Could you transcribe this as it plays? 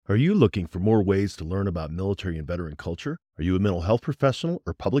Are you looking for more ways to learn about military and veteran culture? Are you a mental health professional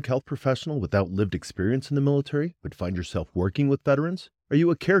or public health professional without lived experience in the military, but find yourself working with veterans? Are you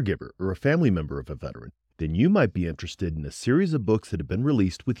a caregiver or a family member of a veteran? Then you might be interested in a series of books that have been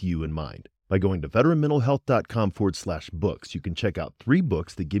released with you in mind. By going to veteranmentalhealth.com/books, you can check out 3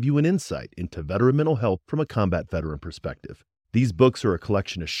 books that give you an insight into veteran mental health from a combat veteran perspective. These books are a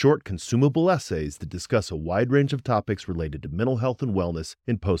collection of short, consumable essays that discuss a wide range of topics related to mental health and wellness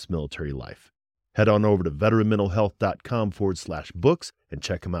in post-military life. Head on over to veteranmentalhealth.com/books and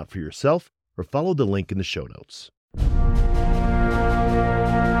check them out for yourself, or follow the link in the show notes.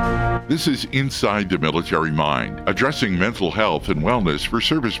 This is Inside the Military Mind, addressing mental health and wellness for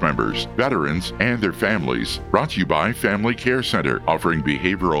service members, veterans, and their families. Brought to you by Family Care Center, offering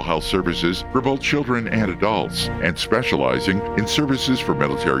behavioral health services for both children and adults, and specializing in services for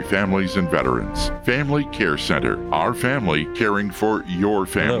military families and veterans. Family Care Center, our family caring for your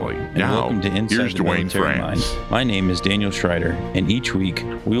family. Hello, and now, welcome to Inside here's the Dwayne Military France. Mind. My name is Daniel Schreider, and each week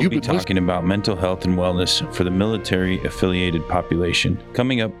we will be talking about mental health and wellness for the military-affiliated population.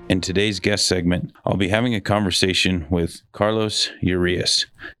 Coming up in today's guest segment, I'll be having a conversation with Carlos Urias,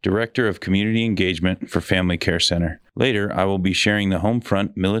 Director of Community Engagement for Family Care Center. Later, I will be sharing the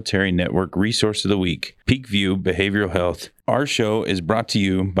Homefront Military Network Resource of the Week, Peak View Behavioral Health. Our show is brought to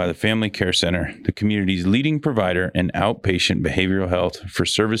you by the Family Care Center, the community's leading provider in outpatient behavioral health for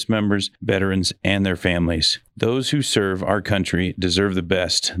service members, veterans, and their families. Those who serve our country deserve the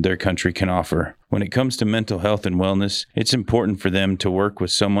best their country can offer. When it comes to mental health and wellness, it's important for them to work with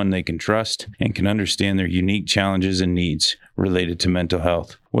someone they can trust and can understand their unique challenges and needs related to mental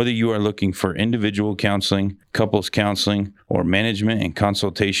health. Whether you are looking for individual counseling, couples counseling, or management and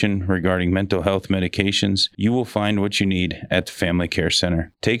consultation regarding mental health medications, you will find what you need at the Family Care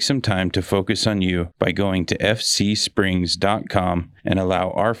Center. Take some time to focus on you by going to fcsprings.com and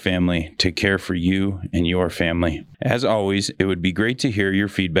allow our family to care for you and your family. As always, it would be great to hear your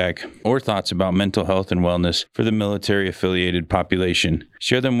feedback or thoughts about mental health and wellness for the military-affiliated population.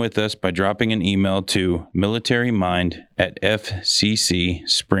 Share them with us by dropping an email to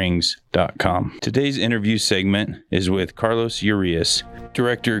militarymind@fccsprings.com. Today's interview segment is with Carlos Urias,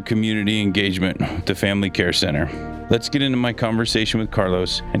 Director of Community Engagement with the Family Care Center. Let's get into my conversation with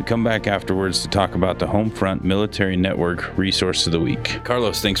Carlos and come back afterwards to talk about the Homefront Military Network Resource of the Week.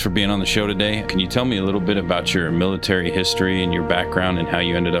 Carlos, thanks for being on the show today. Can you tell me a little bit about your military history and your background and how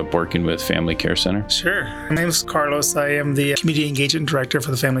you ended up working with Family Care Center? Sure. My name is Carlos. I am the Community Engagement Director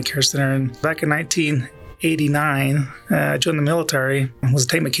for the Family Care Center. And back in 1989, I joined the military. I was a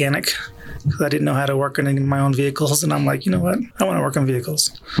tank mechanic because I didn't know how to work on any of my own vehicles. And I'm like, you know what? I want to work on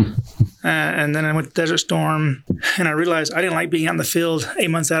vehicles. And then I went to Desert Storm, and I realized I didn't like being out in the field 8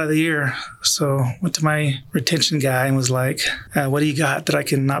 months out of the year. So went to my retention guy and was like, what do you got that I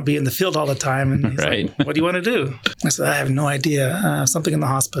can not be in the field all the time? And he's like, what do you want to do? I said, I have no idea. Something in the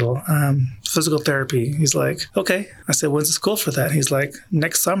hospital, physical therapy. He's like, okay. I said, when's the school for that? He's like,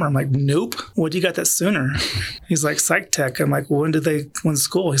 next summer. I'm like, nope. What do you got that sooner? He's like, psych tech. I'm like, well, when's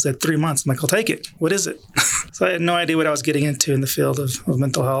school? He said, 3 months. I'm like, I'll take it. What is it? So I had no idea what I was getting into in the field of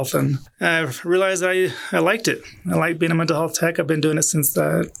mental health. And I realized I liked it. I like being a mental health tech. I've been doing it since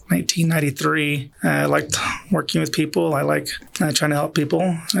 1993. I liked working with people. I like trying to help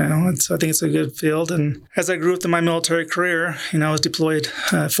people. So I think it's a good field. And as I grew up in my military career, I was deployed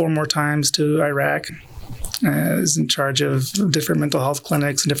 4 more times to Iraq. I was in charge of different mental health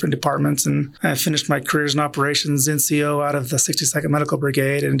clinics and different departments, and I finished my career as an operations NCO out of the 62nd Medical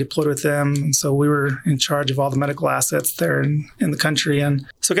Brigade and deployed with them. And so we were in charge of all the medical assets there in the country. And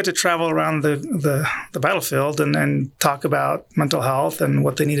so I got to travel around the battlefield and talk about mental health and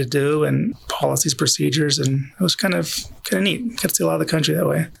what they need to do and policies, procedures. And it was kind of neat. Got to see a lot of the country that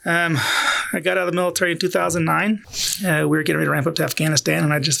way. I got out of the military in 2009. We were getting ready to ramp up to Afghanistan,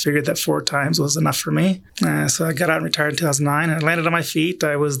 and I just figured that 4 times was enough for me. So I got out and retired in 2009. I landed on my feet.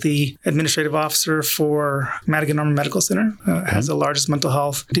 I was the administrative officer for Madigan Norman Medical Center. It has the largest mental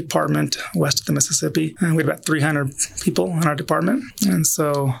health department west of the Mississippi. And we had about 300 people in our department. And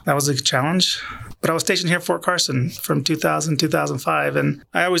so that was a challenge. But I was stationed here at Fort Carson from 2000 to 2005, and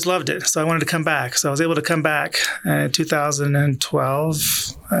I always loved it. So I wanted to come back. So I was able to come back in 2012.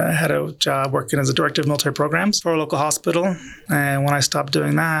 I had a job working as a director of military programs for a local hospital. And when I stopped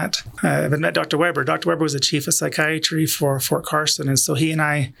doing that, I met Dr. Weber. Dr. Weber was the chief of psychiatry for Fort Carson. And so he and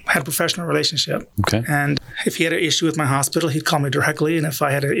I had a professional relationship. Okay. And if he had an issue with my hospital, he'd call me directly. And if I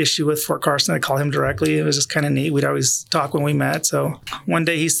had an issue with Fort Carson, I'd call him directly. It was just kind of neat. We'd always talk when we met. So one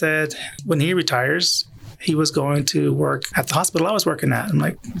day he said, when he retires, he was going to work at the hospital I was working at. I'm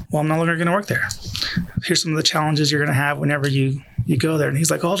like, well, I'm no longer going to work there. Here's some of the challenges you're going to have whenever you go there. And he's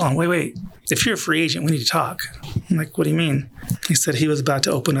like, hold on, wait. If you're a free agent, we need to talk. I'm like, what do you mean? He said he was about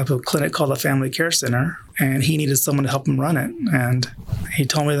to open up a clinic called the Family Care Center, and he needed someone to help him run it. And he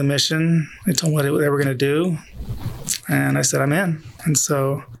told me the mission. He told me what they were going to do. And I said, I'm in. And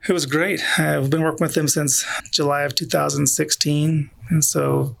so it was great. I've been working with them since July of 2016. And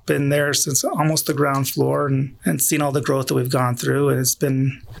so been there since almost the ground floor and seen all the growth that we've gone through. And it's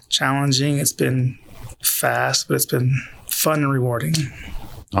been challenging. It's been fast, but it's been fun and rewarding.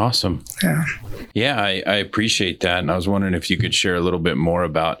 Awesome. Yeah, I appreciate that. And I was wondering if you could share a little bit more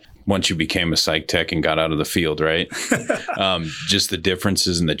about once you became a psych tech and got out of the field, right? Just the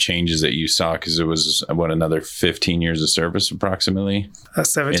differences and the changes that you saw, because it was, another 15 years of service approximately?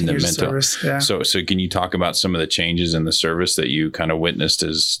 17 years of service, yeah. So can you talk about some of the changes in the service that you kind of witnessed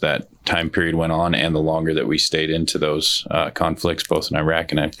as that time period went on and the longer that we stayed into those conflicts, both in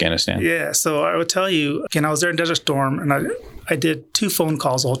Iraq and Afghanistan? Yeah, so I would tell you, again, I was there in Desert Storm, and I did 2 phone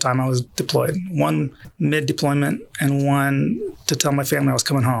calls the whole time I was deployed, one mid-deployment and one to tell my family I was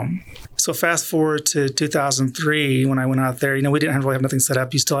coming home. So fast forward to 2003 when I went out there, we didn't really have nothing set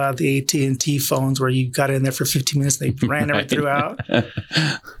up. You still had the AT&T phones where you got in there for 15 minutes, they ran everything throughout.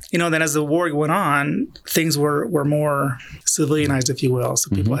 Then as the war went on, things were more civilianized, if you will. So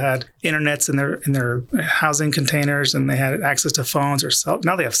people had internets in their housing containers, and they had access to phones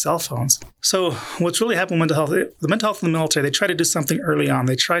now they have cell phones. So what's really happened with the mental health in the military, they tried to do something early on.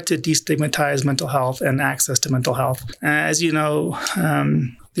 They tried to destigmatize mental health and access to mental health. As you know,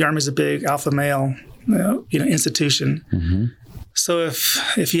 the Army is a big alpha male institution. Mm-hmm. So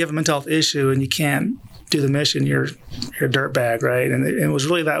if you have a mental health issue and you can't do the mission, you're a dirtbag, right? And it was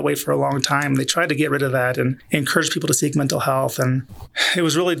really that way for a long time. They tried to get rid of that and encourage people to seek mental health, and it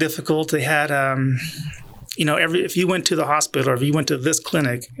was really difficult. They had, if you went to the hospital or if you went to this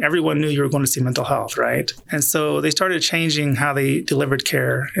clinic, everyone knew you were going to see mental health, right? And so they started changing how they delivered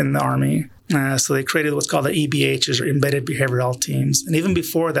care in the Army. So they created what's called the EBHs, or Embedded Behavioral Health Teams. And even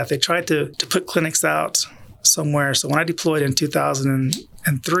before that, they tried to put clinics out somewhere. So when I deployed in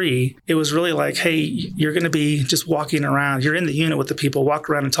 2003, it was really like, hey, you're going to be just walking around. You're in the unit with the people, walk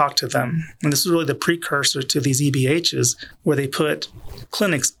around and talk to them. And this was really the precursor to these EBHs, where they put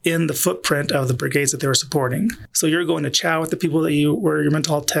clinics in the footprint of the brigades that they were supporting. So you're going to chow with the people that you were your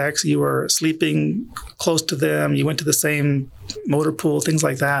mental health techs. You were sleeping close to them. You went to the same motor pool, things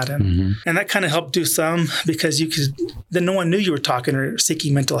like that. And that kind of helped do some, because then no one knew you were talking or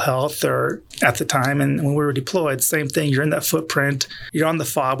seeking mental health or at the time. And when we were deployed, same thing. You're in that footprint. You're on the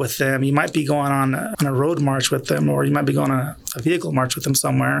FOB with them. You might be going on a road march with them, or you might be going on a vehicle march with them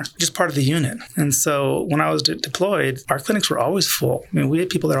somewhere, just part of the unit. And so when I was deployed, our clinics were always full. I mean, we had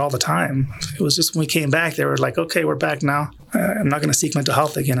people there all the time. It was just when we came back, they were like, okay, we're back now. I'm not going to seek mental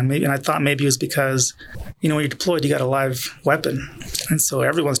health again. And I thought maybe it was because, when you're deployed, you got a live weapon. And so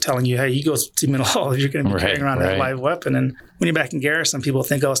everyone's telling you, hey, you go see mental health if you're going to be carrying around that live weapon. And when you're back in garrison, people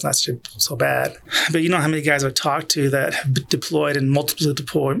think, oh, it's not so bad. But you know how many guys I've talked to that have deployed in multiple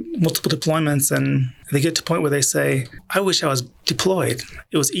deployments, and they get to a point where they say, I wish I was deployed.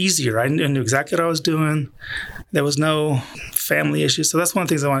 It was easier. I knew exactly what I was doing. There was no family issues. So that's one of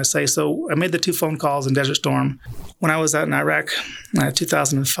the things I want to say. So I made the 2 phone calls in Desert Storm. When I was out in Iraq,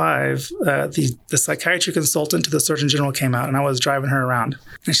 2005, the psychiatry consultant to the Surgeon General came out, and I was driving her around.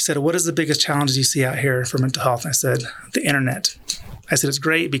 And she said, what is the biggest challenges you see out here for mental health? And I said, the internet. I said, it's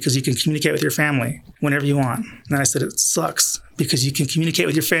great because you can communicate with your family whenever you want. And then I said, it sucks because you can communicate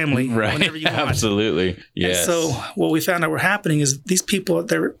with your family whenever you want. Absolutely. Yes. And so what we found out were happening is these people,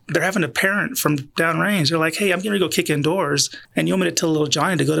 they're having a parent from downrange. They're like, hey, I'm going to go kick indoors, and you want me to tell little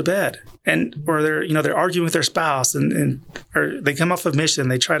Johnny to go to bed. Or they're arguing with their spouse, or they come off of mission,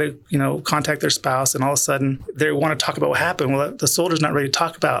 they try to, contact their spouse, and all of a sudden they want to talk about what happened. Well, the soldier's not ready to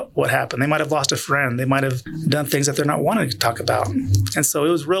talk about what happened. They might have lost a friend. They might have done things that they're not wanting to talk about. And so it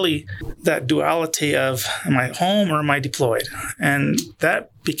was really that duality of, am I home or am I deployed? And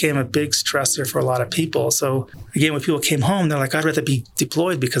that became a big stressor for a lot of people. So again, when people came home, they're like, I'd rather be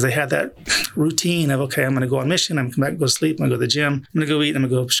deployed, because they had that routine of, okay, I'm going to go on mission, I'm going to come back and go to sleep, I'm going to go to the gym, I'm going to go eat, I'm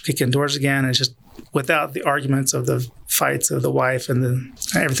going to go kick indoors again. And it's just without the arguments of the fights of the wife and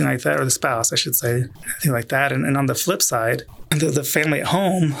everything like that, or the spouse, I should say, anything like that. And on the flip side, the family at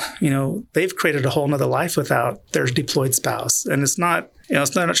home, they've created a whole nother life without their deployed spouse. And it's not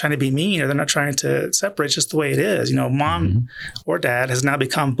they're not trying to be mean or they're not trying to separate. It's just the way it is. Mom or dad has now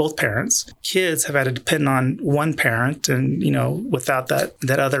become both parents. Kids have had to depend on one parent and, without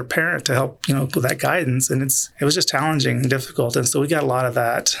that other parent to help, with that guidance. And it was just challenging and difficult. And so we got a lot of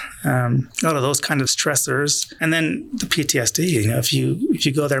that, a lot of those kind of stressors. And then the PTSD, if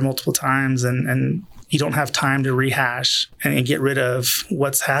you go there multiple times and you don't have time to rehash and get rid of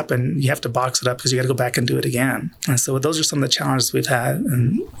what's happened. You have to box it up because you got to go back and do it again. And so those are some of the challenges we've had.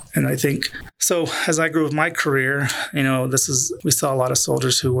 And I think, so as I grew with my career, we saw a lot of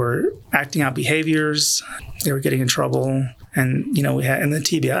soldiers who were acting out behaviors. They were getting in trouble. And, we had, and then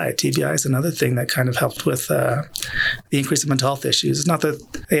TBI. TBI is another thing that kind of helped with the increase in mental health issues. It's not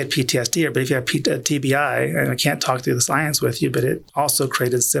that they had PTSD, but if you have TBI, and I can't talk through the science with you, but it also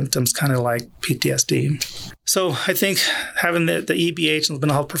created symptoms kind of like PTSD. So I think having the EBH and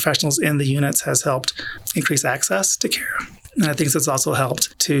mental health professionals in the units has helped increase access to care. And I think that's also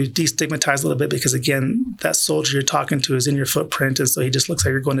helped to destigmatize a little bit because, again, that soldier you're talking to is in your footprint. And so he just looks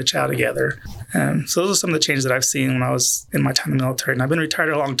like you're going to chow together. So those are some of the changes that I've seen when I was in my time in the military. And I've been retired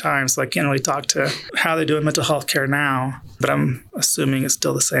a long time, so I can't really talk to how they're doing mental health care now. But I'm assuming it's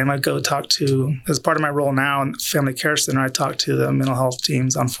still the same. I go talk to, as part of my role now in Family Care Center, I talk to the mental health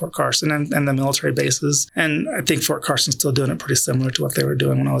teams on Fort Carson and the military bases. And I think Fort Carson's still doing it pretty similar to what they were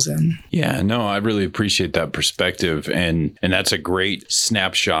doing when I was in. Yeah, no, I really appreciate that perspective. And that's a great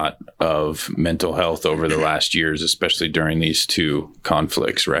snapshot of mental health over the last years, especially during these two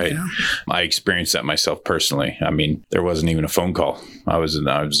conflicts, right? Yeah. I experienced that myself personally. I mean, there wasn't even a phone call. I was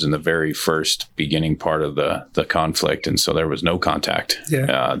in the very first beginning part of the conflict. And so there was no contact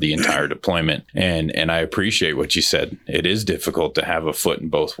the entire deployment. And I appreciate what you said. It is difficult to have a foot in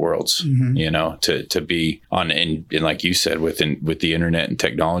both worlds, to be on, and like you said, with the internet and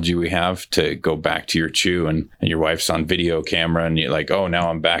technology we have, to go back to your CHU and your wife's on video camera and you're like, oh, now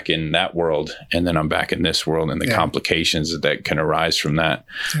I'm back in that world. And then I'm back in this world and the complications that can arise from that.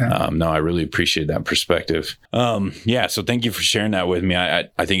 Yeah. No, I really appreciate that perspective. So thank you for sharing that with me.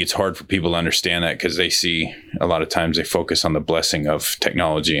 I think it's hard for people to understand that because they see a lot of times they focus on the blessing of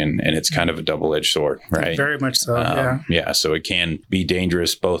technology and it's kind of a double-edged sword, right? Very much so. So it can be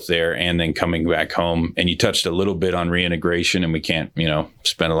dangerous both there and then coming back home. And you touched a little bit on reintegration, and we can't,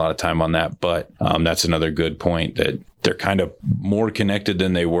 spend a lot of time on that, but that's another good point that they're kind of more connected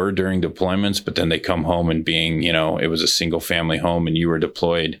than they were during deployments, but then they come home and being, it was a single family home and you were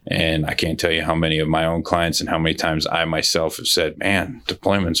deployed. And I can't tell you how many of my own clients and how many times I myself have said, man,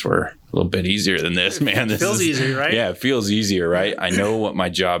 deployments were a little bit easier than this, man. It feels easier, right? Yeah, it feels easier, right? I know what my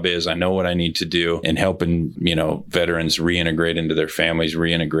job is. I know what I need to do, and helping, veterans reintegrate into their families,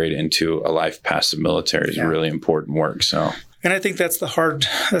 reintegrate into a life past the military is really important work. So. And I think that's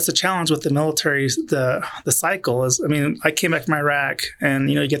the challenge with the military, the cycle is, I came back from Iraq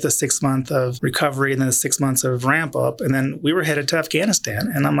and, you get the 6 month of recovery and then the 6 months of ramp up. And then we were headed to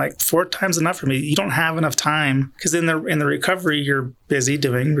Afghanistan. And I'm like, 4 times enough for me. You don't have enough time because in the recovery, you're busy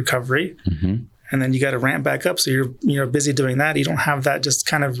doing recovery. Mm-hmm. And then you got to ramp back up. So you're busy doing that. You don't have that just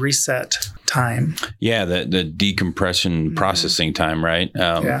kind of reset time. Yeah, the decompression processing time, right?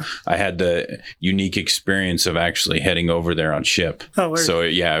 I had the unique experience of actually heading over there on ship. Oh, so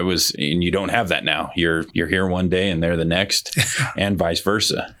it was, and you don't have that now. You're here one day and they're the next, and vice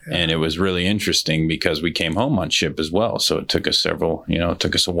versa. Yeah. And it was really interesting because we came home on ship as well. So it took us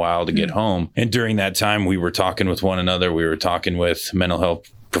a while to get home. And during that time, we were talking with one another. We were talking with mental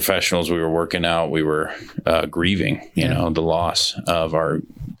health professionals. We were working out. We were grieving, the loss of our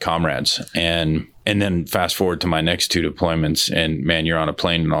comrades. And then fast forward to my next 2 deployments, and man, you're on a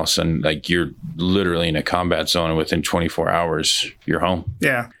plane and all of a sudden, like, you're literally in a combat zone, and within 24 hours, you're home.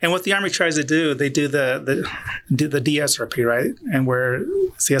 Yeah. And what the Army tries to do, they do the DSRP, right? And where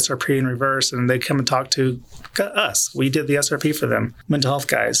it's the SRP in reverse, and they come and talk to us. We did the SRP for them, mental health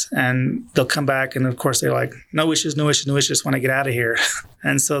guys. And they'll come back, and of course, they're like, no issues, want to get out of here.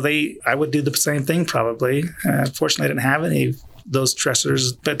 And so I would do the same thing probably. Fortunately, I didn't have any those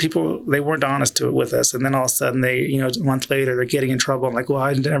stressors, but people, they weren't honest with us. And then all of a sudden a month later, they're getting in trouble. I'm like, well,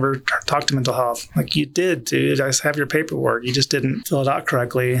 I never talked to mental health. Like, you did, dude. I have your paperwork. You just didn't fill it out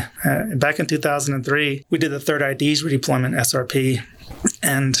correctly. Back in 2003, we did the third IDs redeployment SRP.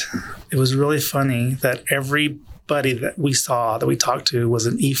 And it was really funny that everybody that we talked to was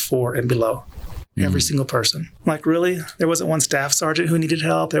an E4 and below. Every single person. Like, really? There wasn't one staff sergeant who needed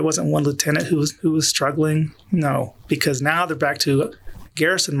help? There wasn't one lieutenant who was struggling? No, because now they're back to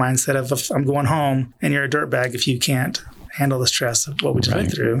garrison mindset of, if I'm going home and you're a dirtbag if you can't handle the stress of what we just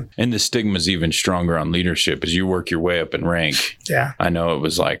went through. And the stigma is even stronger on leadership as you work your way up in rank. Yeah. I know it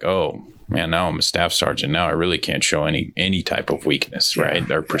was like, oh, man, now I'm a staff sergeant. Now I really can't show any type of weakness, right?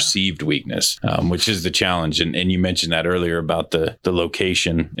 Or perceived weakness, which is the challenge. And you mentioned that earlier about the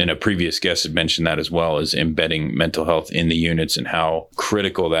location, and a previous guest had mentioned that as well, as embedding mental health in the units and how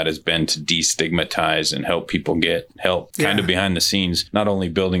critical that has been to destigmatize and help people get help kind of behind the scenes, not only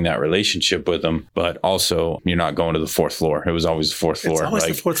building that relationship with them, but also you're not going to the fourth floor. It was always the fourth floor. It's always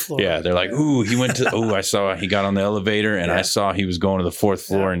the fourth floor. Yeah. They're like, ooh, he went to, I saw he got on the elevator and I saw he was going to the fourth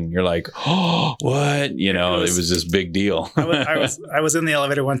floor, and you're like, oh, what? You know, it was this big deal. I was in the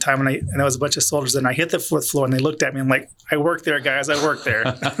elevator one time and there was a bunch of soldiers, and I hit the fourth floor and they looked at me and like, I work there, guys. I work there.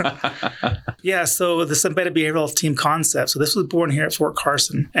 So this embedded behavioral team concept. So this was born here at Fort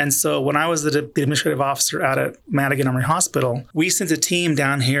Carson. And so when I was the administrative officer out at Madigan Army Hospital, we sent a team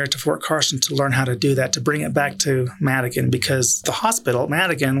down here to Fort Carson to learn how to do that, to bring it back to Madigan, because the hospital at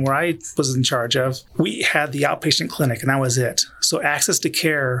Madigan, where I was in charge of, we had the outpatient clinic and that was it. So access to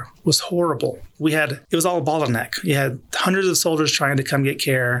care was horrible. It was all a bottleneck. You had hundreds of soldiers trying to come get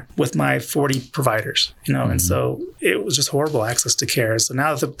care with my 40 providers, and so it was just horrible access to care. So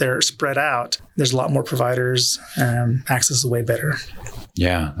now that they're spread out, there's a lot more providers. Access is way better.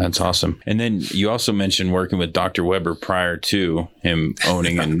 Yeah, that's awesome. And then you also mentioned working with Dr. Weber prior to him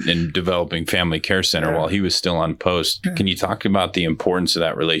owning and developing Family Care Center while he was still on post. Can you talk about the importance of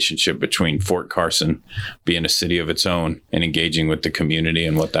that relationship between Fort Carson being a city of its own and engaging with the community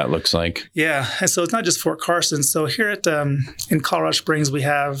and what that looks like? Yeah. And so it's not just Fort Carson. So here at in Colorado Springs, we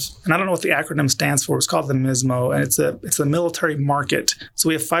have, and I don't know what the acronym stands for, it's called the MISMO, and it's a military market. So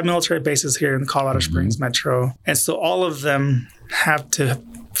we have 5 military bases here in the Colorado Springs Metro. And so all of them have to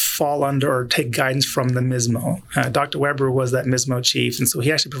fall under or take guidance from the MISMO. Dr. Weber was that MISMO chief, and so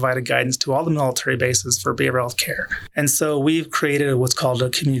he actually provided guidance to all the military bases for behavioral health care. And so we've created what's called a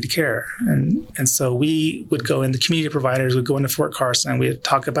community care. And so we would go in, the community providers would go into Fort Carson, and we'd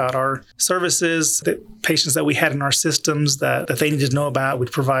talk about our services, the patients that we had in our systems that they needed to know about.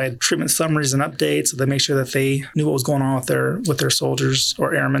 We'd provide treatment summaries and updates so they make sure that they knew what was going on with their soldiers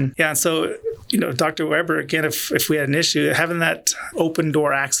or airmen. Yeah, and so Dr. Weber, again, if we had an issue, having that open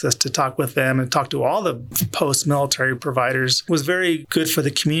door access to talk with them and talk to all the post-military providers was very good for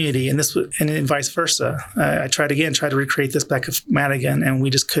the community, and vice versa. I tried to recreate this back at Madigan, and we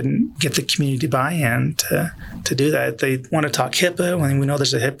just couldn't get the community buy-in to do that. They want to talk HIPAA when we know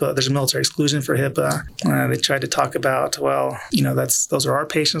there's a military exclusion for HIPAA. They tried to talk about, those are our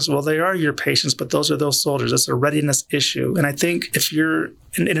patients. Well, they are your patients, but those are those soldiers. It's a readiness issue. And I think if you're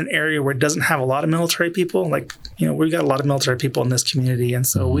in an area where it doesn't have a lot of military people, we've got a lot of military people in this community. And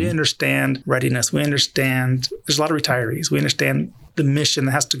so we understand readiness. We understand there's a lot of retirees. We understand the mission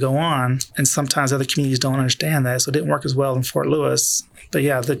that has to go on. And sometimes other communities don't understand that. So it didn't work as well in Fort Lewis. But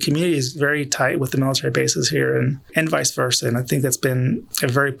yeah, the community is very tight with the military bases here and vice versa. And I think that's been a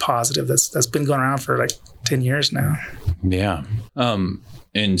very positive. That's been going around for 10 years now. Yeah.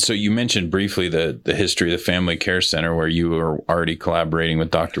 And so you mentioned briefly the history of the Family Care Center, where you were already collaborating with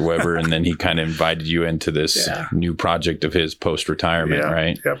Dr. Weber, and then he kind of invited you into this new project of his post-retirement,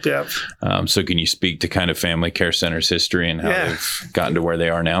 right? Yep. So can you speak to kind of Family Care Center's history and how they've gotten to where they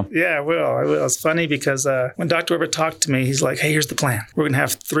are now? Yeah, I will. It's funny because when Dr. Weber talked to me, he's like, hey, here's the plan. We're going to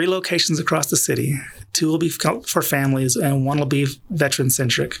have 3 locations across the city. 2 will be for families, and 1 will be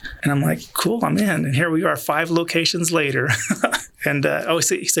veteran-centric. And I'm like, cool, I'm in. And here we are 5 locations later. And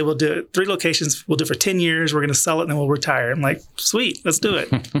he said, we'll do it 3 locations. We'll do it for 10 years. We're going to sell it and then we'll retire. I'm like, sweet, let's do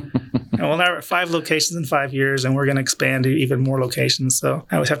it. And we'll now at 5 locations in 5 years, and we're going to expand to even more locations. So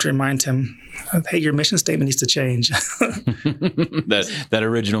I always have to remind him, hey, your mission statement needs to change. That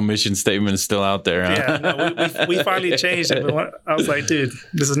original mission statement is still out there, huh? Yeah, no, we finally changed it. But I was like, dude,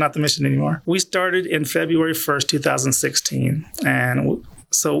 this is not the mission anymore. We started in February 1st, 2016. And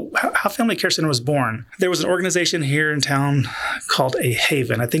so how Family Care Center was born, there was an organization here in town called A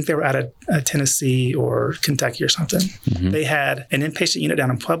Haven. I think they were out of Tennessee or Kentucky or something. Mm-hmm. They had an inpatient unit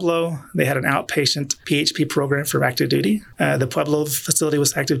down in Pueblo. They had an outpatient PHP program for active duty. The Pueblo facility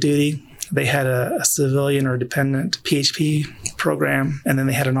was active duty. They had a civilian or dependent PHP program, and then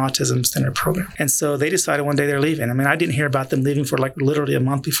they had an autism center program. And so they decided one day they're leaving. I mean, I didn't hear about them leaving for literally a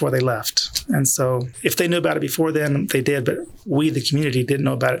month before they left. And so if they knew about it before then, they did, but we, the community, didn't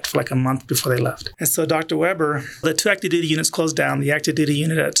know about it for a month before they left. And so Dr. Weber, the 2 active duty units closed down. The active duty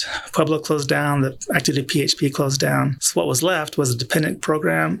unit at Pueblo closed down. The active duty PHP closed down. So what was left was a dependent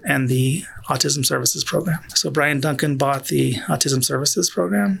program and the autism services program. So Brian Duncan bought the autism services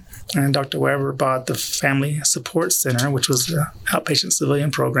program, and Dr. Weber bought the Family Support Center, which was the outpatient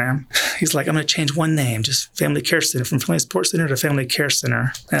civilian program. He's like, I'm going to change one name, just Family Care Center, from Family Support Center to Family Care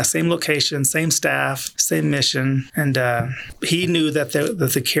Center. Same location, same staff, same mission. And he knew that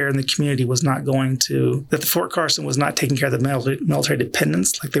the care in the community was not going to, that the Fort Carson was not taking care of the military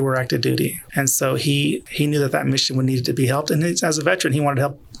dependents like they were active duty. And so he knew that mission would need to be helped. And as a veteran, he wanted to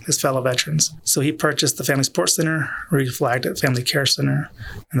help his fellow veterans. So he purchased the Family Support Center, reflagged it Family Care Center,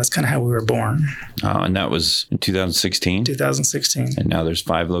 and that's kind of how we were born. And that was in 2016? 2016. And now there's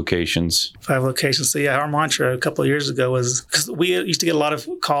 5 locations. 5 locations. So yeah, our mantra a couple of years ago was, because we used to get a lot of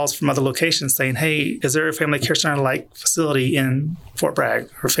calls from other locations saying, hey, is there a Family Care Center-like facility in Fort Bragg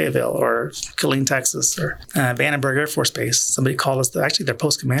or Fayetteville or Killeen, Texas, or Vandenberg Air Force Base? Somebody called us, actually their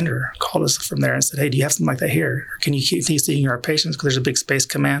post commander called us from there and said, hey, do you have something like that here? Or can you continue seeing our patients? Because there's a big space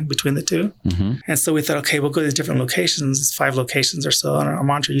command between the two. Mm-hmm. And so we thought, okay, we'll go to these different locations. It's 5 locations or so. And our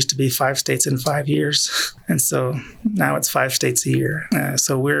mantra used to be 5 states in 5 years. And so now it's 5 states a year.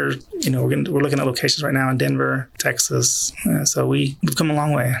 So we're looking at locations right now in Denver, Texas. So we've come a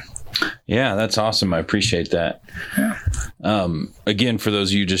long way. Yeah, that's awesome. I appreciate that. Yeah. Again, for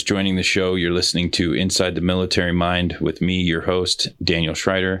those of you just joining the show, you're listening to Inside the Military Mind with me, your host, Daniel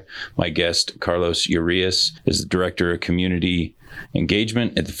Schreider. My guest, Carlos Urias, is the Director of Community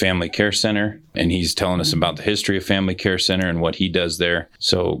Engagement at the Family Care Center, and he's telling us about the history of Family Care Center and what he does there.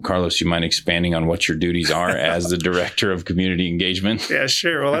 So, Carlos, you mind expanding on what your duties are as the Director of Community Engagement? Yeah,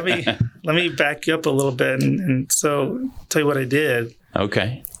 sure. Well, let me back you up a little bit and so tell you what I did.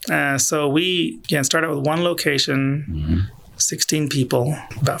 Okay. So we started with one location. Mm-hmm. 16 people,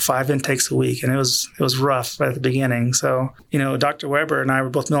 about 5 intakes a week. And it was rough at the beginning. So, Dr. Weber and I were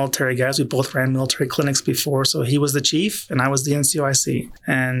both military guys. We both ran military clinics before. So he was the chief and I was the NCOIC.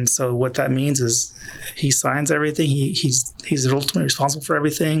 And so what that means is he signs everything. He's ultimately responsible for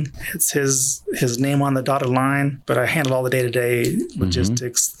everything. It's his name on the dotted line, but I handle all the day-to-day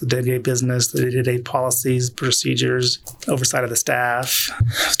logistics, the day-to-day business, the day-to-day policies, procedures, oversight of the staff,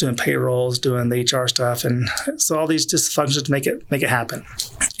 doing payrolls, doing the HR stuff. And so all these just functions to make it happen.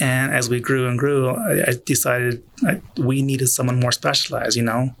 And as we grew and grew, I decided we needed someone more specialized,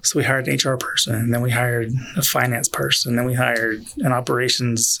 So we hired an HR person, and then we hired a finance person, then we hired a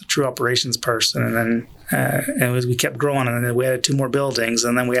true operations person, and then and as we kept growing, and then we added 2 more buildings,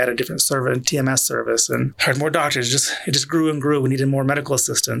 and then we added a different TMS service, and hired more doctors. It just grew and grew. We needed more medical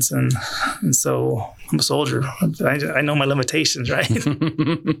assistants, and so I'm a soldier. I know my limitations, right?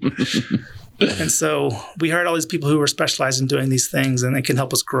 And so we hired all these people who were specialized in doing these things, and they can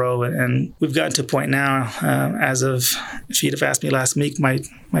help us grow. And we've gotten to a point now, as of, if you'd have asked me last week, my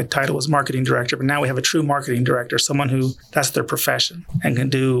title was marketing director, but now we have a true marketing director, someone who that's their profession and can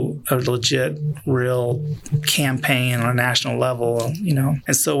do a legit, real campaign on a national level,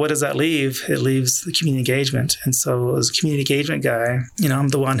 And so what does that leave? It leaves the community engagement. And so as a community engagement guy, I'm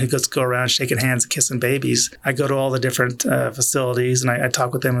the one who gets to go around shaking hands and kissing babies. I go to all the different facilities, and I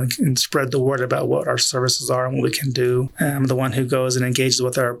talk with them and spread the word about what our services are and what we can do. I'm the one who goes and engages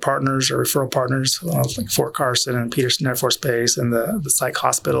with our partners, our referral partners, like Fort Carson and Peterson Air Force Base and the psych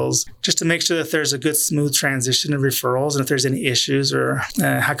hospitals, just to make sure that there's a good, smooth transition of referrals. And if there's any issues, or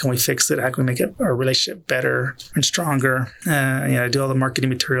how can we fix it? How can we make our relationship better and stronger? I do all the marketing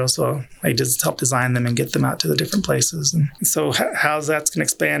materials, so I just help design them and get them out to the different places. And so how's that's going to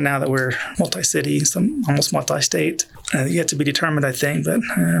expand now that we're multi-city, almost multi-state? Yet to be determined, I think, but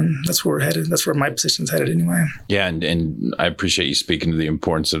that's where we're headed. That's where my position's headed anyway. Yeah, and I appreciate you speaking to the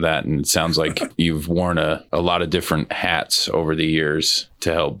importance of that. And it sounds like you've worn a lot of different hats over the years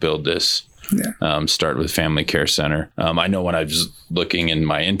to help build this. Yeah. Start with Family Care Center. I know when I was looking in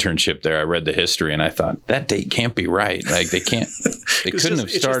my internship there, I read the history and I thought that date can't be right. Like they couldn't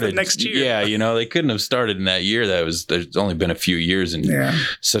have started next year. Yeah, they couldn't have started in that year. There's only been a few years, and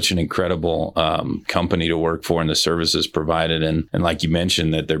such an incredible company to work for, and the services provided, and like you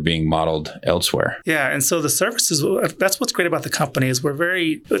mentioned, that they're being modeled elsewhere. Yeah, and so the services, that's what's great about the company is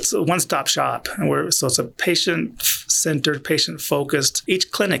it's a one-stop shop, and so it's a patient-centered, patient-focused.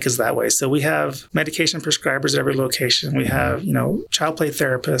 Each clinic is that way. So we have medication prescribers at every location. We have, child play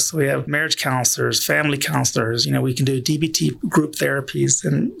therapists. We have marriage counselors, family counselors. We can do DBT group therapies.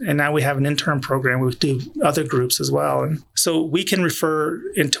 And now we have an intern program. We do other groups as well. And so we can refer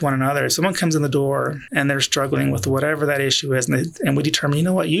into one another. If someone comes in the door and they're struggling with whatever that issue is, and we determine,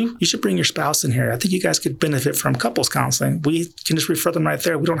 you should bring your spouse in here. I think you guys could benefit from couples counseling. We can just refer them right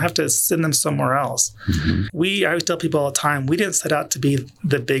there. We don't have to send them somewhere else. Mm-hmm. I always tell people all the time, we didn't set out to be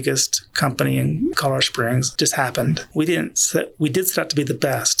the biggest company in Colorado Springs. It just happened. We did set out to be the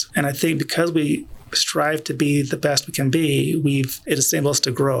best. And I think because we strive to be the best we can be, it enables us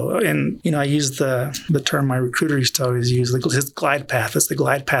to grow. And, I use the term my recruiter used to always use, his glide path. It's the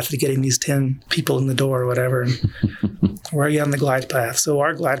glide path to getting these 10 people in the door or whatever. Where are you on the glide path? So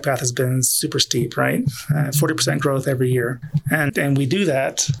our glide path has been super steep, right? 40% growth every year. And we do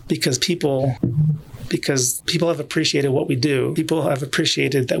that because people have appreciated what we do. People have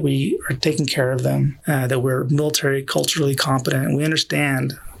appreciated that we are taking care of them, that we're military culturally competent. And we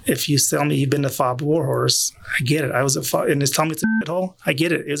understand. If you tell me you've been to FOB Warhorse, I get it. I was at FOB, and it's telling me it's a shithole. I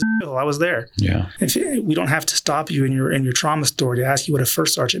get it. It was a shithole. I was there. Yeah. We don't have to stop you in your trauma story to ask you what a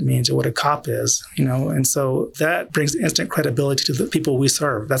first sergeant means or what a cop is, And so that brings instant credibility to the people we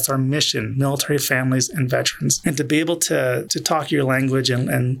serve. That's our mission: military families and veterans. And to be able to talk your language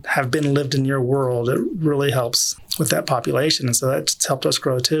and have been lived in your world, it really helps with that population. And so that's helped us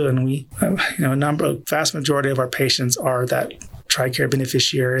grow too. And we, vast majority of our patients are that TRICARE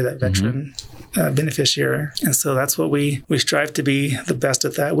beneficiary, that veteran beneficiary. And so that's what we strive to be the best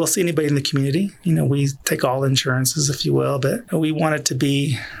at that. We'll see anybody in the community. We take all insurances, if you will, but we want it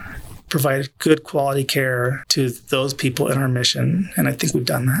to provide good quality care to those people in our mission. And I think we've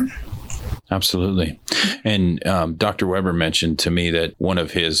done that. Absolutely. And Dr. Weber mentioned to me that one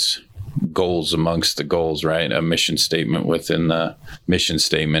of his goals amongst the goals, right? A mission statement within the mission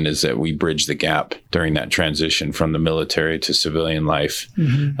statement is that we bridge the gap during that transition from the military to civilian life,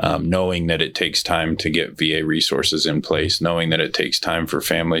 knowing that it takes time to get VA resources in place, knowing that it takes time for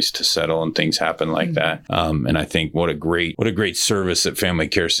families to settle and things happen like that. And I think what a great service that Family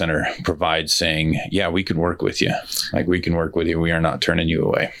Care Center provides, saying, yeah, we can work with you. We can work with you. We are not turning you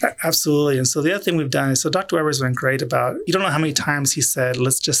away. Absolutely. And so the other thing we've done is, Dr. Weber's been great about, you don't know how many times he said,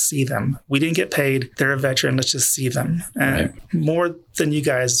 let's just see them. We didn't get paid. They're a veteran. Let's just see them. And more than you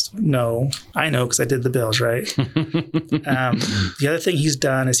guys know, I know because I did the bills, right? The other thing he's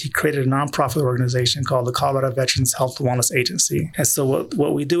done is he created a nonprofit organization called the Colorado Veterans Health and Wellness Agency. And so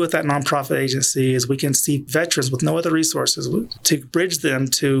what we do with that nonprofit agency is we can see veterans with no other resources to bridge them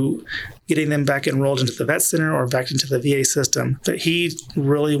to getting them back enrolled into the vet center or back into the VA system. But he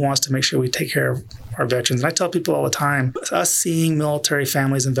really wants to make sure we take care of our veterans. And I tell people all the time, us seeing military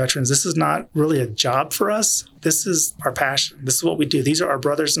families and veterans, this is not really a job for us. This is our passion. This is what we do. These are our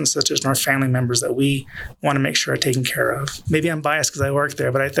brothers and sisters and our family members that we want to make sure are taken care of. Maybe I'm biased because I work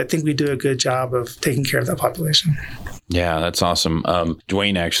there, but I think we do a good job of taking care of that population. Yeah, that's awesome.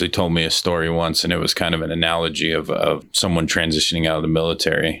 Dwayne actually told me a story once, and it was kind of an analogy of someone transitioning out of the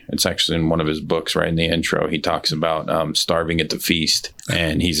military. It's actually in one of his books, right in the intro. He talks about starving at the feast,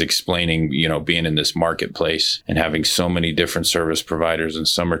 and he's explaining, being in this marketplace and having so many different service providers, and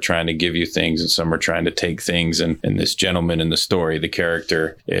some are trying to give you things and some are trying to take things. And this gentleman in the story, the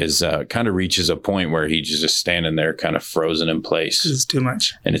character, is kind of reaches a point where he's just standing there kind of frozen in place. It's too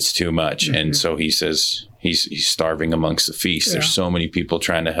much. And it's too much. Mm-hmm. And so he says, he's starving amongst the feast. Yeah. There's so many people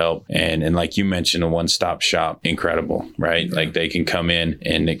trying to help. And like you mentioned, a one-stop shop, incredible, right? Yeah. Like they can come in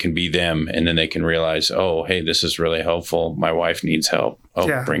and it can be them. And then they can realize, oh, hey, this is really helpful. My wife needs help. Oh,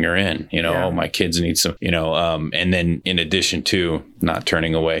 yeah. Bring her in, oh, my kids need some, and then in addition to not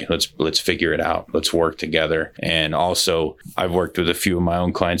turning away, let's figure it out. Let's work together. And also I've worked with a few of my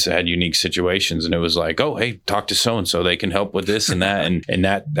own clients that had unique situations, and it was like, oh, hey, talk to so-and-so, they can help with this and that. and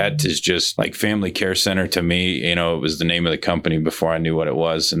that is just like Family Care Center to me. It was the name of the company before I knew what it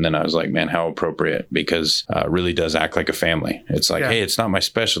was. And then I was like, man, how appropriate, because it really does act like a family. It's like, hey, it's not my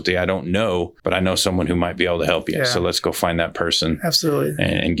specialty. I don't know, but I know someone who might be able to help you. Yeah. So let's go find that person. Absolutely.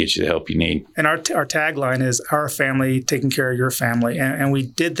 And get you the help you need. And our tagline is our family taking care of your family. And we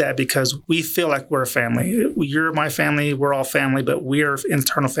did that because we feel like we're a family. You're my family. We're all family, but we're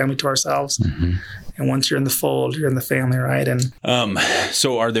internal family to ourselves. Mm-hmm. And once you're in the fold, you're in the family, right? And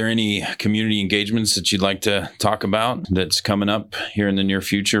so are there any community engagements that you'd like to talk about that's coming up here in the near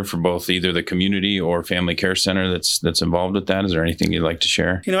future for both either the community or Family Care Center that's involved with that? Is there anything you'd like to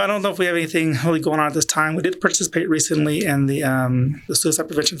share? I don't know if we have anything really going on at this time. We did participate recently in the Suicide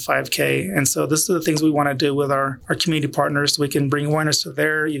Prevention 5K. And so this is the things we want to do with our community partners so we can bring awareness to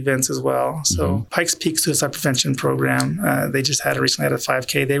their events as well. So Pikes Peak Suicide Prevention Program, they just recently had a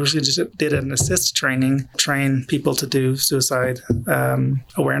 5K. They recently just did an assist train people to do suicide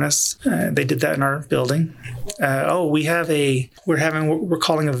awareness. They did that in our building. We're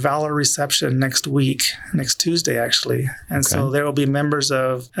calling a Valor reception next Tuesday actually. And so there will be members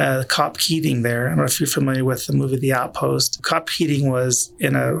of Cop Keating there. I don't know if you're familiar with the movie The Outpost. Cop Keating was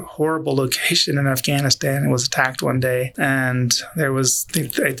in a horrible location in Afghanistan and was attacked one day. And there was,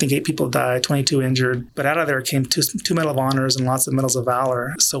 I think 8 people died, 22 injured. But out of there came two Medal of Honors and lots of Medals of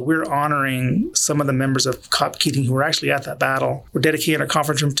Valor. So we're honoring some of the members of Cop Keating who were actually at that battle. We're dedicating a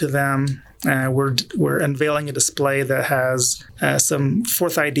conference room to them. we're unveiling a display that has some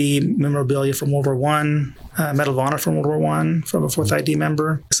 4th ID memorabilia from World War I, Medal of Honor from World War I from a 4th ID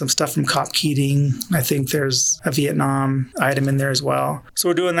member, some stuff from Cop Keating. I think there's a Vietnam item in there as well. So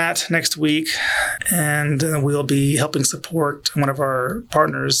we're doing that next week, and we'll be helping support one of our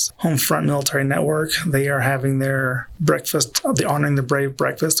partners, Homefront Military Network. They are having their breakfast, the Honoring the Brave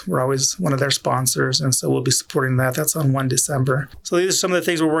breakfast. We're always one of their sponsors, and so we'll be supporting that. That's on 1 December. So these are some of the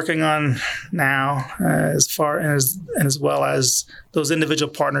things we're working on now, as well as those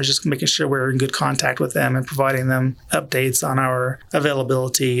individual partners, just making sure we're in good contact with them and providing them updates on our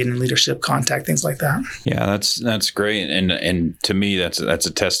availability and leadership contact, things like that. Yeah, that's great. And to me, that's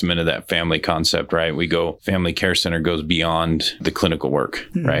a testament of that family concept, right? Family Care Center goes beyond the clinical work,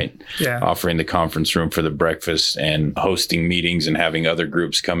 right? Yeah. Offering the conference room for the breakfast and hosting meetings and having other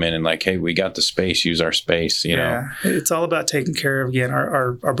groups come in and like, hey, we got the space, use our space, you know? It's all about taking care of, again,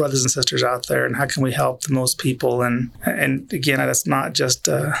 our brothers and sisters out there, and how can we help the most people? And again, that's not just,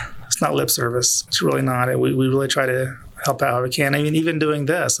 it's not lip service. It's really not. We really try to help out how we can. I mean, even doing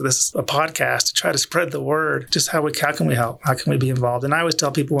this is a podcast to try to spread the word. Just how can we help? How can we be involved? And I always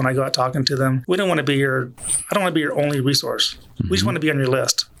tell people when I go out talking to them, I don't want to be your only resource. Mm-hmm. We just want to be on your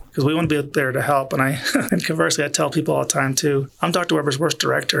list, because we want to be there to help. And conversely, I tell people all the time too, I'm Dr. Weber's worst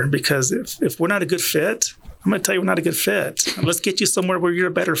director, because if we're not a good fit, I'm going to tell you we're not a good fit. Let's get you somewhere where you're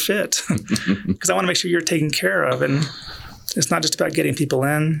a better fit, because I want to make sure you're taken care of. And it's not just about getting people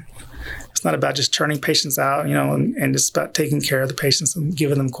in. It's not about just churning patients out, and it's about taking care of the patients and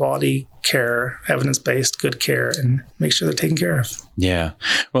giving them quality care, evidence-based, good care, and make sure they're taken care of. Yeah.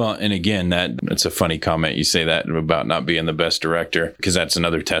 Well, and again, that's a funny comment. You say that about not being the best director, because that's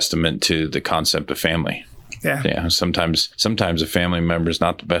another testament to the concept of family. Yeah. Sometimes a family member is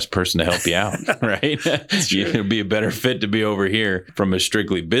not the best person to help you out, right? It'll be a better fit to be over here from a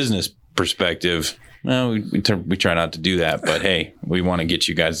strictly business perspective. No, we try not to do that, but hey, we want to get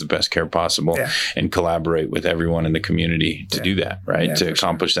you guys the best care possible and collaborate with everyone in the community to do that, right? Yeah, to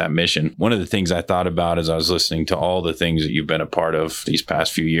accomplish that mission. One of the things I thought about as I was listening to all the things that you've been a part of these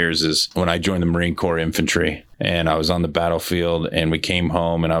past few years is when I joined the Marine Corps Infantry. And I was on the battlefield, and we came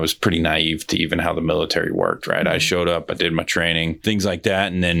home, and I was pretty naive to even how the military worked, right? I showed up, I did my training, things like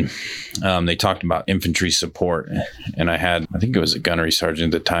that. And then they talked about infantry support. And I think it was a gunnery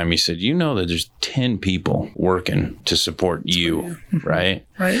sergeant at the time. He said, that there's 10 people working to support you, right?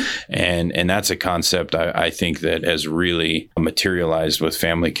 Right. And that's a concept I think that has really materialized with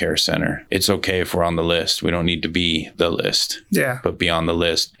Family Care Center. It's okay if we're on the list. We don't need to be the list, but be on the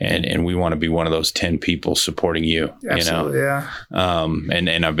list. And we want to be one of those 10 people supporting you. Absolutely,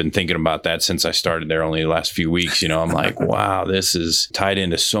 And I've been thinking about that since I started there only the last few weeks. I'm like, wow, this is tied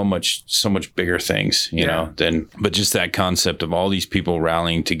into so much bigger things, but just that concept of all these people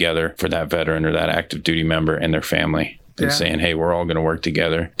rallying together for that veteran or that active duty member and their family. And saying, hey, we're all going to work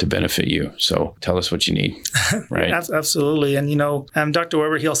together to benefit you. So tell us what you need, right? Absolutely. And, Dr.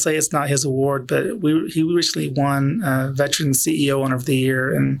 Weber, he'll say it's not his award, but he recently won Veteran CEO Owner of the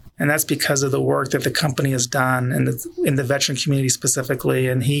Year. And that's because of the work that the company has done in the veteran community specifically.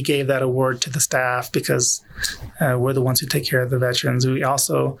 And he gave that award to the staff because we're the ones who take care of the veterans. We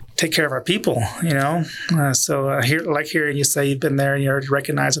also take care of our people, So hearing you say you've been there and you already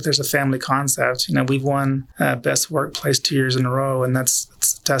recognize that there's a family concept. We've won Best Workplace 2 years in a row, and that's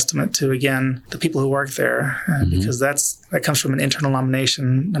a testament to, again, the people who work there, because that comes from an internal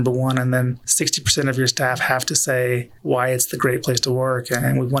nomination, number one, and then 60% of your staff have to say why it's the great place to work,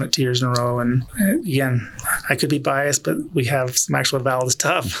 and we've won it 2 years in a row. And again, I could be biased, but we have some actual valid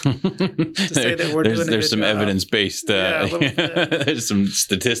stuff to say that we're doing it. There's some evidence-based, there's some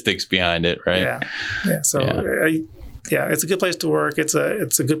statistics behind it, right? Yeah. So it's a good place to work. It's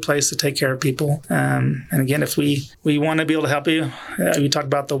a good place to take care of people. And again, if we want to be able to help you, you talked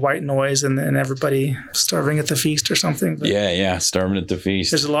about the white noise and everybody starving at the feast or something. But starving at the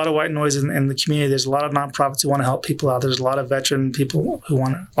feast. There's a lot of white noise in the community. There's a lot of nonprofits who want to help people out. There's a lot of veteran people a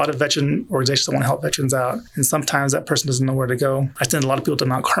lot of veteran organizations that want to help veterans out. And sometimes that person doesn't know where to go. I send a lot of people to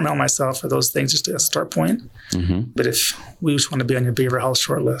Mount Carmel myself for those things, just as a start point. Mm-hmm. But if we just want to be on your behavioral health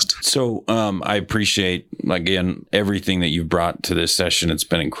short list. So I appreciate, again, everything that you've brought to this session. It's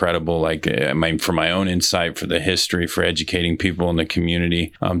been incredible. For my own insight, for the history, for educating people in the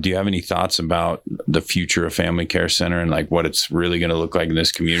community. Do you have any thoughts about the future of Family Care Center and what it's really going to look like in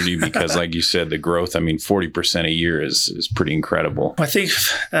this community? Because like you said, the growth, 40% a year is pretty incredible. I think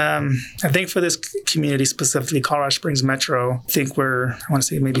for this community specifically, Colorado Springs Metro, I think I want to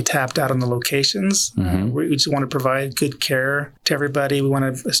say maybe tapped out on the locations. Mm-hmm. We just want to provide good care to everybody. We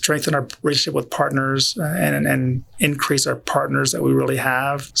want to strengthen our relationship with partners and increase our partners that we really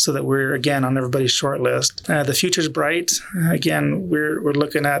have so that we're, again, on everybody's short list. The future's bright. Again, we're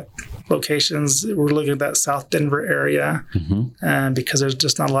looking at locations. We're looking at that South Denver area because there's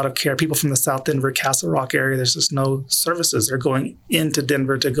just not a lot of care. People from the South Denver, Castle Rock area, there's just no services. They're going into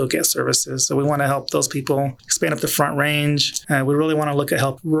Denver to go get services. So we want to help those people expand up the Front Range. We really want to look at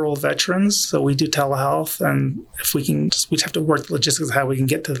help rural veterans. So we do telehealth, and if we can, we have to work the logistics of how we can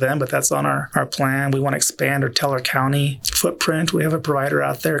get to them, but that's on our plan. We want to expand our Teller County footprint. We have a provider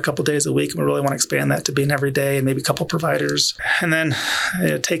out there a couple days a week, and we really want to expand that to being every day and maybe a couple providers. And then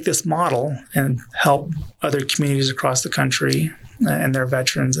take this model and help other communities across the country and their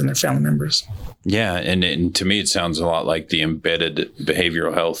veterans and their family members. Yeah, and to me, it sounds a lot like the embedded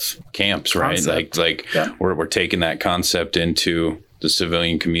behavioral health camps, right? We're taking that concept into the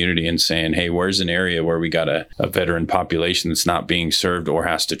civilian community and saying, hey, where's an area where we got a veteran population that's not being served or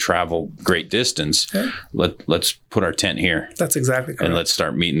has to travel great distance? Yeah. Let's put our tent here. That's exactly correct. And let's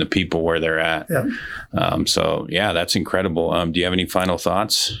start meeting the people where they're at. Yeah. That's incredible. Do you have any final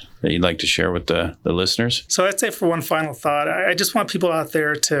thoughts that you'd like to share with the listeners? So I'd say for one final thought, I just want people out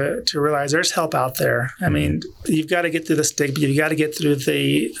there to realize there's help out there. I mean, you've got to get through the stigma. You've got to get through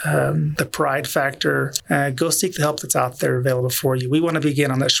the pride factor. Go seek the help that's out there available for you. We want to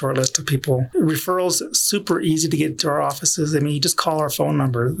begin on that short list of people. Referrals, super easy to get to our offices. I mean, you just call our phone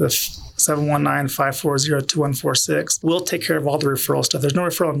number, the 719-540-2146. We'll take care of all the referral stuff. There's no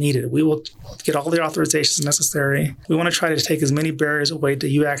referral needed. We will get all the authorizations necessary. We want to try to take as many barriers away to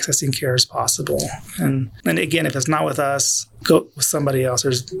you accessing care as possible. And again, if it's not with us, go with somebody else.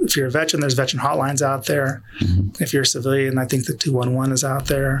 If you're a veteran, there's veteran hotlines out there. If you're a civilian, I think the 211 is out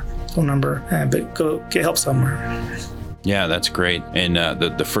there, phone number. But go get help somewhere. Yeah, that's great. And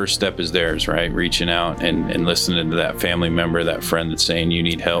the first step is theirs, right? Reaching out and listening to that family member, that friend that's saying you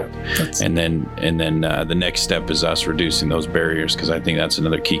need help. And then the next step is us reducing those barriers, because I think that's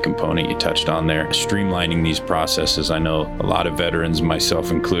another key component you touched on there. Streamlining these processes. I know a lot of veterans, myself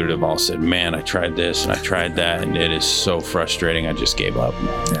included, have all said, man, I tried this and I tried that, and it is so frustrating. I just gave up.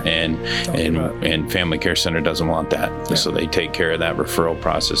 And Family Care Center doesn't want that. Yeah. So they take care of that referral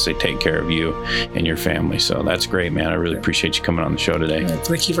process. They take care of you and your family. So that's great, man. I really appreciate you coming on the show today.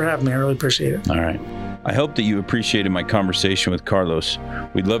 Thank you for having me. I really appreciate it. All right. I hope that you appreciated my conversation with Carlos.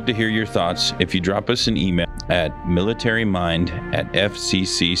 We'd love to hear your thoughts if you drop us an email at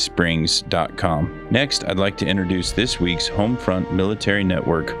militarymind@fccsprings.com. Next, I'd like to introduce this week's Homefront Military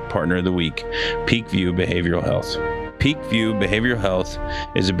Network Partner of the Week, Peakview Behavioral Health. Peakview Behavioral Health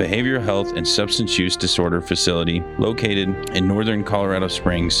is a behavioral health and substance use disorder facility located in northern Colorado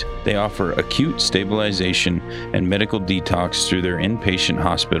Springs. They offer acute stabilization and medical detox through their inpatient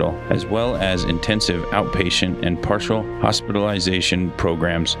hospital, as well as intensive outpatient and partial hospitalization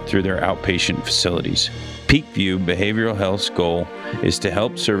programs through their outpatient facilities. Peakview Behavioral Health's goal is to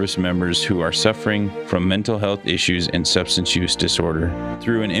help service members who are suffering from mental health issues and substance use disorder.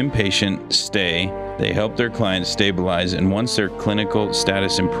 Through an inpatient stay, they help their clients stabilize, and once their clinical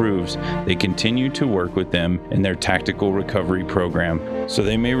status improves, they continue to work with them in their tactical recovery program so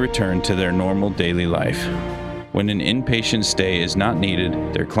they may return to their normal daily life. When an inpatient stay is not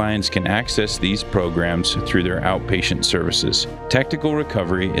needed, their clients can access these programs through their outpatient services. Tactical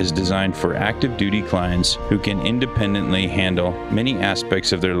recovery is designed for active duty clients who can independently handle many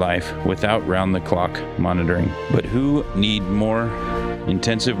aspects of their life without round-the-clock monitoring, but who need more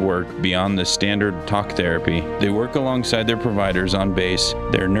intensive work beyond the standard talk therapy. They work alongside their providers on base,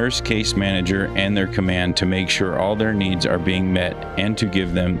 their nurse case manager, and their command to make sure all their needs are being met and to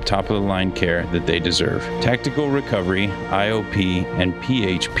give them top-of-the-line care that they deserve. Tactical recovery, IOP, and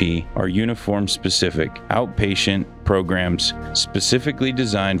PHP are uniform-specific, outpatient programs specifically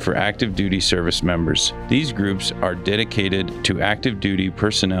designed for active duty service members. These groups are dedicated to active duty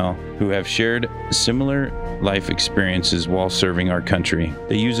personnel who have shared similar life experiences while serving our country.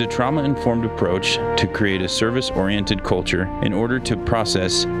 They use a trauma-informed approach to create a service-oriented culture in order to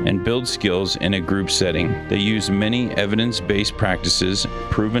process and build skills in a group setting. They use many evidence-based practices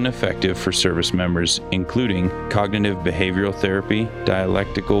proven effective for service members, including cognitive behavioral therapy,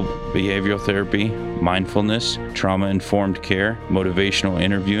 dialectical behavioral therapy, mindfulness, trauma-informed care, motivational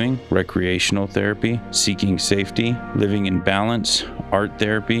interviewing, recreational therapy, seeking safety, living in balance, art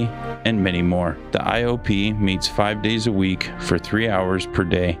therapy, and many more. The IOP meets 5 days a week for 3 hours per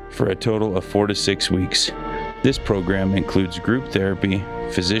day for a total of 4 to 6 weeks. This program includes group therapy,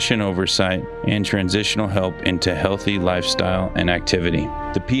 physician oversight, and transitional help into healthy lifestyle and activity.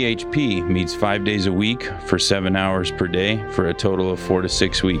 The PHP meets 5 days a week for 7 hours per day for a total of 4 to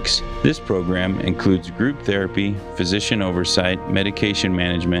 6 weeks. This program includes group therapy, physician oversight, medication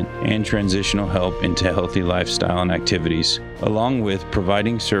management, and transitional help into healthy lifestyle and activities. Along with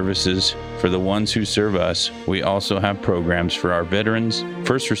providing services for the ones who serve us, we also have programs for our veterans,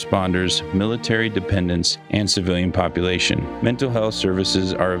 first responders, military dependents, and civilian population. Mental health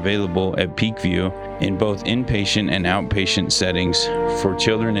services are available at Peakview in both inpatient and outpatient settings for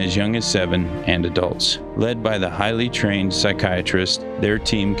children as young as 7 and adults. Led by the highly trained psychiatrist, their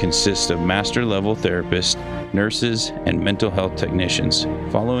team consists of master-level therapists, nurses, and mental health technicians.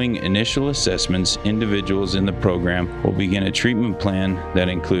 Following initial assessments, individuals in the program will begin a treatment plan that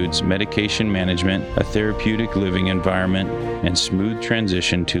includes medication management, a therapeutic living environment, and smooth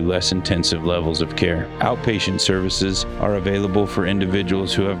transition to less intensive levels of care. Outpatient services are available for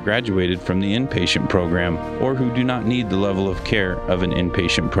individuals who have graduated from the inpatient program or who do not need the level of care of an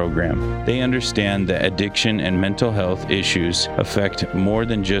inpatient program. They understand that addiction and mental health issues affect more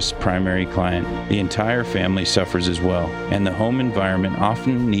than just primary client. The entire family suffers as well, and the home environment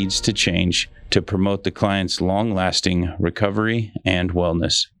often needs to change to promote the client's long-lasting recovery and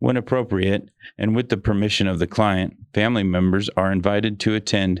wellness. When appropriate, and with the permission of the client, family members are invited to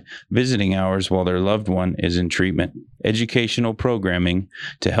attend visiting hours while their loved one is in treatment. Educational programming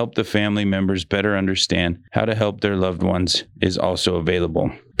to help the family members better understand how to help their loved ones is also available.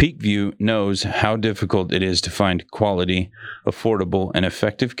 Peakview knows how difficult it is to find quality, affordable, and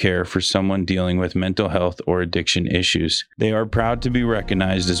effective care for someone dealing with mental health or addiction issues. They are proud to be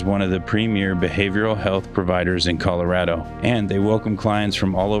recognized as one of the premier behavioral health providers in Colorado, and they welcome clients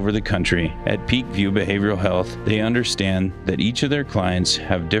from all over the country. At Peakview Behavioral Health, they understand that each of their clients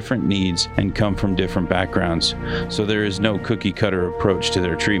have different needs and come from different backgrounds, so there is no cookie-cutter approach to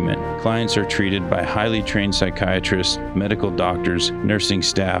their treatment. Clients are treated by highly trained psychiatrists, medical doctors, nursing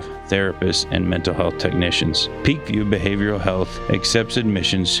staff, therapists, and mental health technicians. Peakview Behavioral Health accepts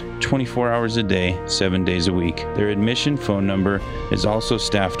admissions 24 hours a day, 7 days a week. Their admission phone number is also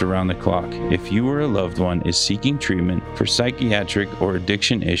staffed around the clock. If you or a loved one is seeking treatment for psychiatric or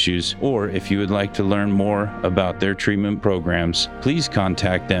addiction issues, or if you would like to learn more about their treatment programs, please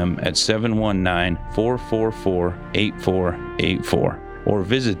contact them at 719-444-8484. or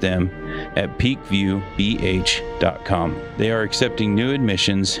visit them at peakviewbh.com. They are accepting new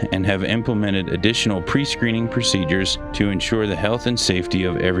admissions and have implemented additional pre-screening procedures to ensure the health and safety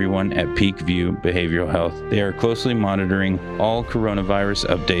of everyone at Peakview Behavioral Health. They are closely monitoring all coronavirus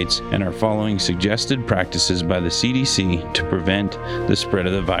updates and are following suggested practices by the CDC to prevent the spread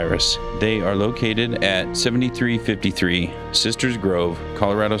of the virus. They are located at 7353 Sisters Grove,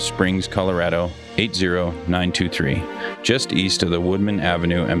 Colorado Springs, Colorado, 80923, just east of the Woodman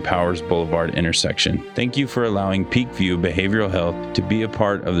Avenue and Powers Boulevard intersection. Thank you for allowing Peakview Behavioral Health to be a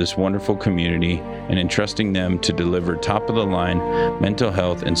part of this wonderful community and entrusting them to deliver top-of-the-line mental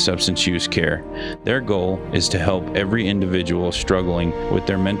health and substance use care. Their goal is to help every individual struggling with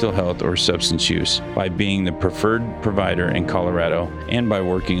their mental health or substance use by being the preferred provider in Colorado and by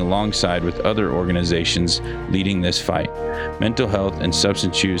working alongside with other organizations leading this fight. Mental health and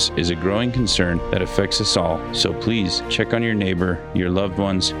substance use is a growing concern that affects us all, so please check on your neighbor, your loved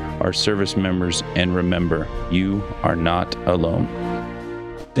ones, our service members, and remember, you are not alone.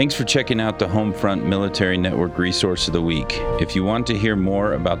 Thanks for checking out the Homefront Military Network Resource of the Week. If you want to hear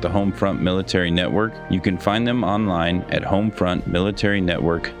more about the Homefront Military Network, you can find them online at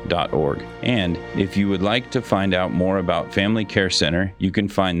homefrontmilitarynetwork.org. And if you would like to find out more about Family Care Center, you can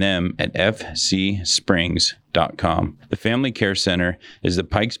find them at fcsprings.com. The Family Care Center is the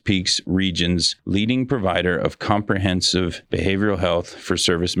Pikes Peak region's leading provider of comprehensive behavioral health for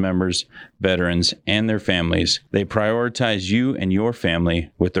service members, veterans, and their families. They prioritize you and your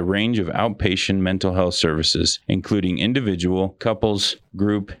family with a range of outpatient mental health services, including individual, couples,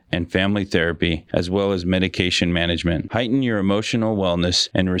 group, and family therapy, as well as medication management. Heighten your emotional wellness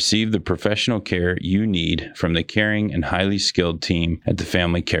and receive the professional care you need from the caring and highly skilled team at the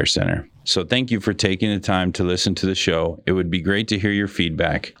Family Care Center. So thank you for taking the time to listen to the show. It would be great to hear your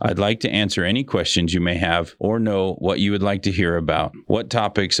feedback. I'd like to answer any questions you may have or know what you would like to hear about. What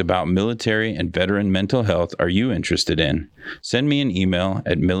topics about military and veteran mental health are you interested in? Send me an email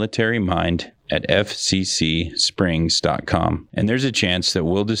at militarymind@fccsprings.com, and there's a chance that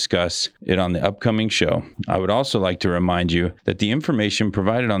we'll discuss it on the upcoming show. I would also like to remind you that the information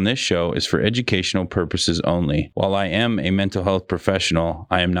provided on this show is for educational purposes only. While I am a mental health professional,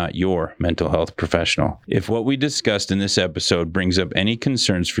 I am not your mental health professional. If what we discussed in this episode brings up any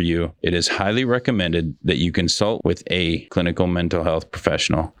concerns for you, it is highly recommended that you consult with a clinical mental health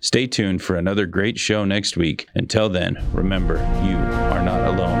professional. Stay tuned for another great show next week. Until then, remember, you are not not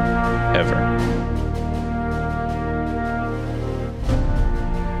alone, ever.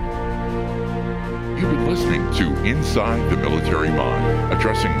 You've been listening to Inside the Military Mind,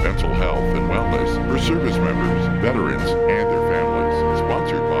 addressing mental health and wellness for service members, veterans, and their families.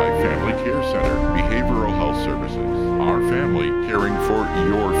 Sponsored by Family Care Center, Behavioral Health Services. Our family caring for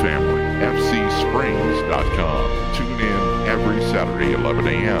your family. FCSprings.com. Tune in every Saturday, 11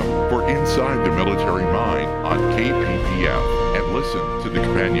 a.m. for Inside the Military Mind on KPPF and listen to the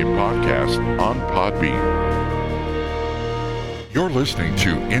companion podcast on Podbean. You're listening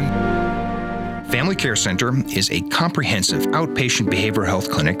to Family Care Center is a comprehensive outpatient behavioral health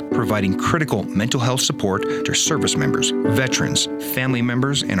clinic providing critical mental health support to service members, veterans, family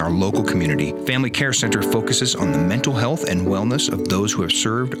members, and our local community. Family Care Center focuses on the mental health and wellness of those who have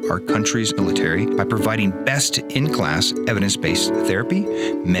served our country's military by providing best-in-class evidence-based therapy,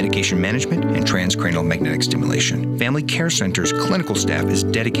 medication management, and transcranial magnetic stimulation. Family Care Center's clinical staff is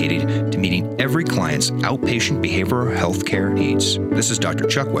dedicated to meeting every client's outpatient behavioral health care needs. This is Dr.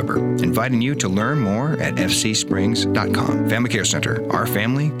 Chuck Weber, inviting you to learn more at FCSprings.com. Family Care Center, our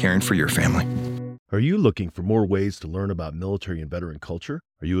family caring for your family. Are you looking for more ways to learn about military and veteran culture?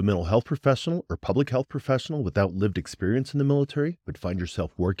 Are you a mental health professional or public health professional without lived experience in the military, but find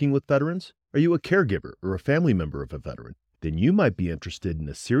yourself working with veterans? Are you a caregiver or a family member of a veteran? Then you might be interested in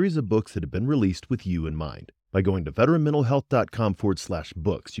a series of books that have been released with you in mind. By going to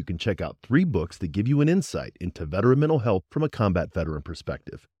veteranmentalhealth.com/books, you can check out 3 books that give you an insight into veteran mental health from a combat veteran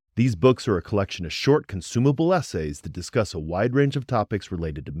perspective. These books are a collection of short, consumable essays that discuss a wide range of topics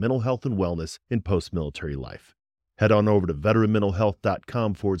related to mental health and wellness in post-military life. Head on over to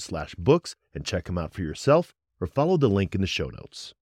veteranmentalhealth.com/books and check them out for yourself, or follow the link in the show notes.